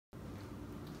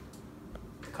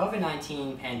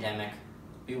COVID-19 pandemic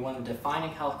will be one of the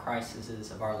defining health crises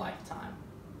of our lifetime.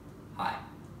 Hi,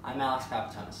 I'm Alex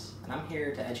Papatonis, and I'm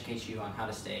here to educate you on how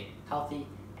to stay healthy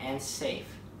and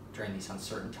safe during these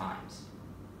uncertain times.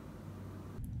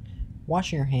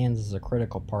 Washing your hands is a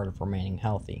critical part of remaining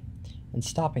healthy and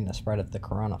stopping the spread of the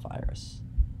coronavirus.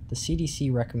 The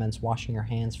CDC recommends washing your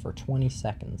hands for 20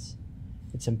 seconds.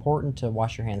 It's important to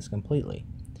wash your hands completely.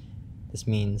 This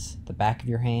means the back of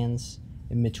your hands,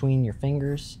 in between your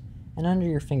fingers, and under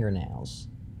your fingernails.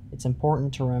 It's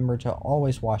important to remember to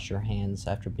always wash your hands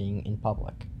after being in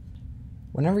public.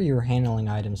 Whenever you are handling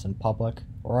items in public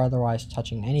or otherwise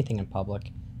touching anything in public,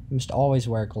 you must always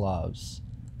wear gloves.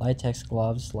 Latex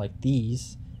gloves like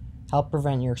these help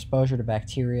prevent your exposure to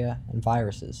bacteria and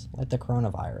viruses like the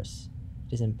coronavirus.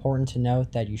 It is important to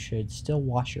note that you should still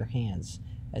wash your hands,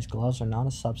 as gloves are not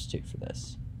a substitute for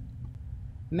this.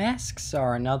 Masks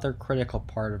are another critical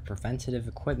part of preventative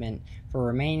equipment for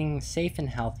remaining safe and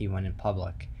healthy when in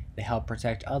public. They help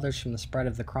protect others from the spread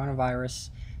of the coronavirus,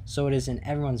 so it is in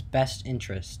everyone's best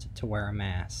interest to wear a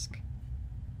mask.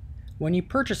 When you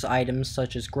purchase items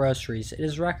such as groceries, it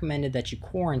is recommended that you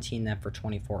quarantine them for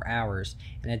 24 hours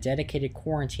in a dedicated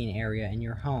quarantine area in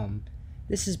your home.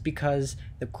 This is because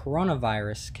the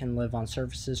coronavirus can live on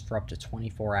surfaces for up to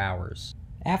 24 hours.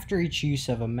 After each use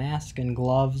of a mask and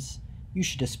gloves, you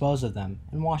should dispose of them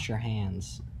and wash your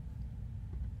hands.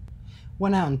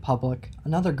 When out in public,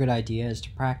 another good idea is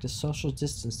to practice social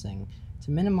distancing to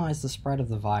minimize the spread of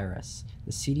the virus.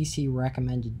 The CDC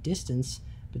recommended distance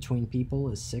between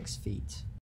people is 6 feet.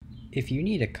 If you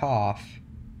need a cough,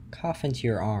 cough into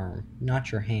your arm,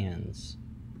 not your hands.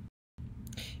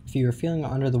 If you are feeling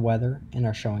under the weather and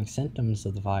are showing symptoms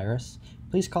of the virus,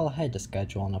 please call ahead to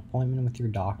schedule an appointment with your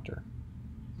doctor.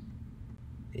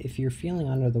 If you're feeling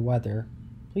under the weather,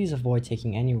 please avoid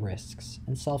taking any risks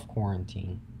and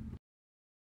self-quarantine.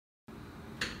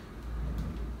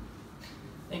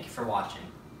 Thank you for watching.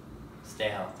 Stay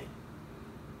healthy.